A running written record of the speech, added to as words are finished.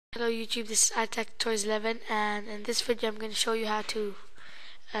Hello YouTube, this is iTech Toys 11, and in this video I'm going to show you how to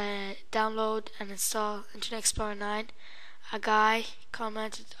download and install Internet Explorer 9. A guy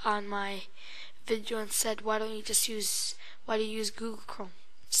commented on my video and said, why do you use Google Chrome?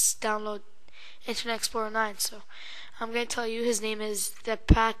 Just download Internet Explorer 9. So I'm going to tell you, his name is the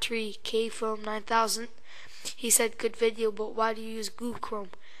Patry K Film 9000. He said, good video, but why do you use Google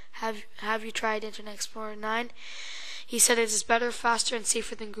Chrome? Have you tried Internet Explorer 9? He said it is better, faster, and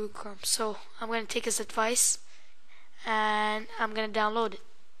safer than Google Chrome. So I'm going to take his advice and I'm going to download it.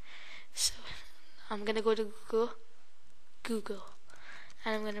 So I'm going to go to Google,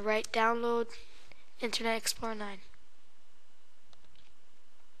 and I'm going to write download Internet Explorer 9.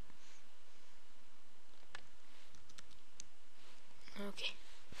 Okay.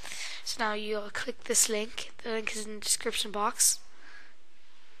 So now you'll click this link. The link is in the description box.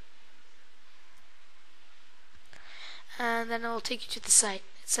 And then it will take you to the site.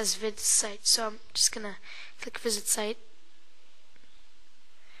 It says visit site, so I'm just gonna click visit site.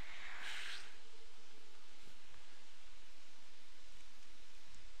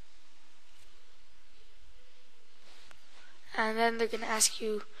 And then they're gonna ask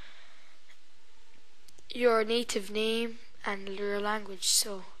you your native name and your language.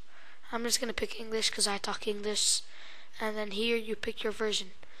 So I'm just gonna pick English because I talk English. And then here you pick your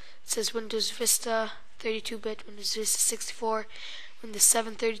version. It says Windows Vista 32-bit, Windows Vista 64, Windows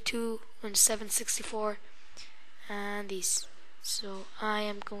 732, Windows 764, and these. So I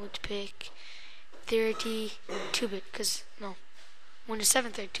am going to pick 32-bit because Windows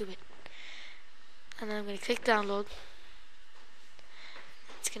 7 32-bit. And then I'm going to click download.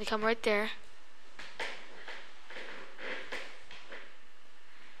 It's going to come right there.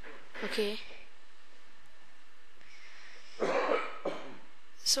 Okay.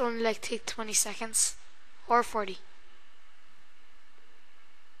 So only take 20 seconds or 40.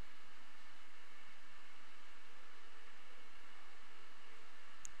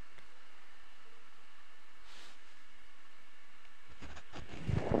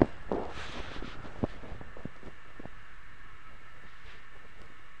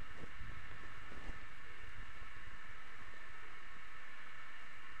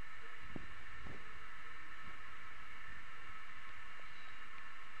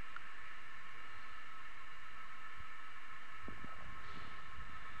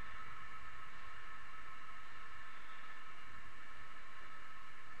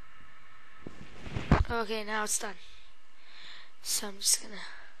 Okay, now it's done. So I'm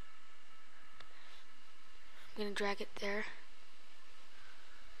gonna drag it there,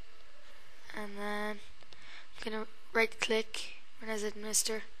 and then I'm gonna right click when as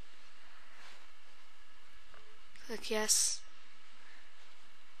administer, click yes,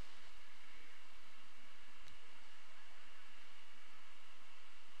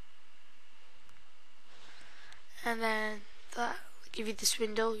 and then that'll give you this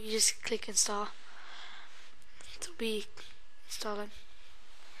window. You just click install. It'll be installing.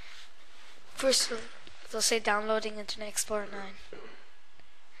 First they'll say downloading Internet Explorer 9.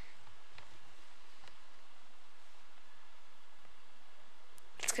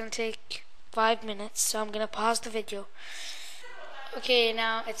 It's gonna take 5 minutes, so I'm gonna pause the video. Okay,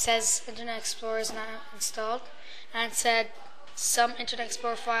 now it says Internet Explorer is now installed, and it said some Internet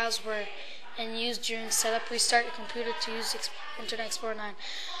Explorer files were in use during setup. Restart your computer to use Internet Explorer 9.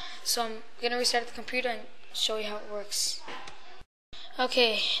 So I'm gonna restart the computer and show you how it works.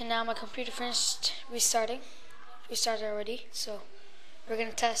 Okay, and now my computer finished restarting. Restarted already, so we're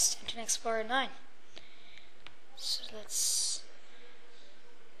gonna test Internet Explorer 9. So let's.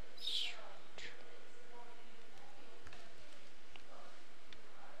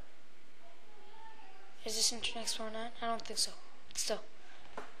 Is this Internet Explorer 9? I don't think so. Still.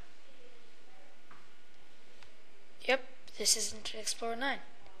 Yep, this is Internet Explorer 9.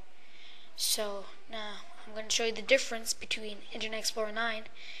 So now I'm going to show you the difference between Internet Explorer 9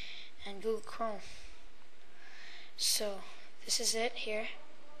 and Google Chrome. So this is it here,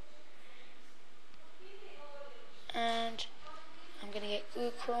 and I'm going to get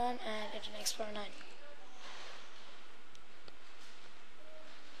Google Chrome and Internet Explorer 9.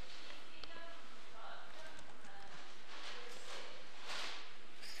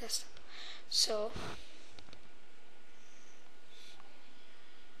 So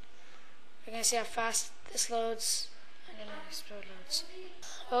we're going to see how fast this loads. Internet Explorer loads.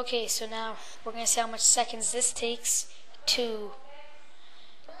 Okay, so now we're going to see how much seconds this takes to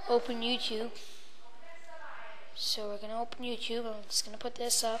open YouTube. So we're going to open YouTube. I'm just going to put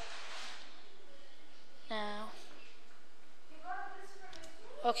this up now.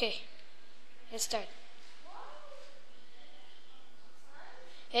 Okay, let's start.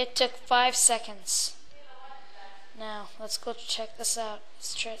 It took 5 seconds. Now, let's go check this out.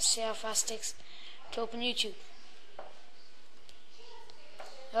 Let's try to see how fast it takes to open YouTube.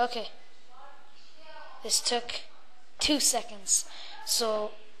 Okay. This took 2 seconds.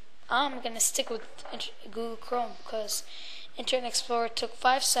 So, I'm going to stick with Google Chrome because Internet Explorer took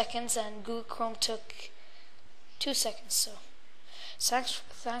 5 seconds and Google Chrome took 2 seconds. So,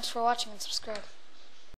 thanks for watching and subscribe.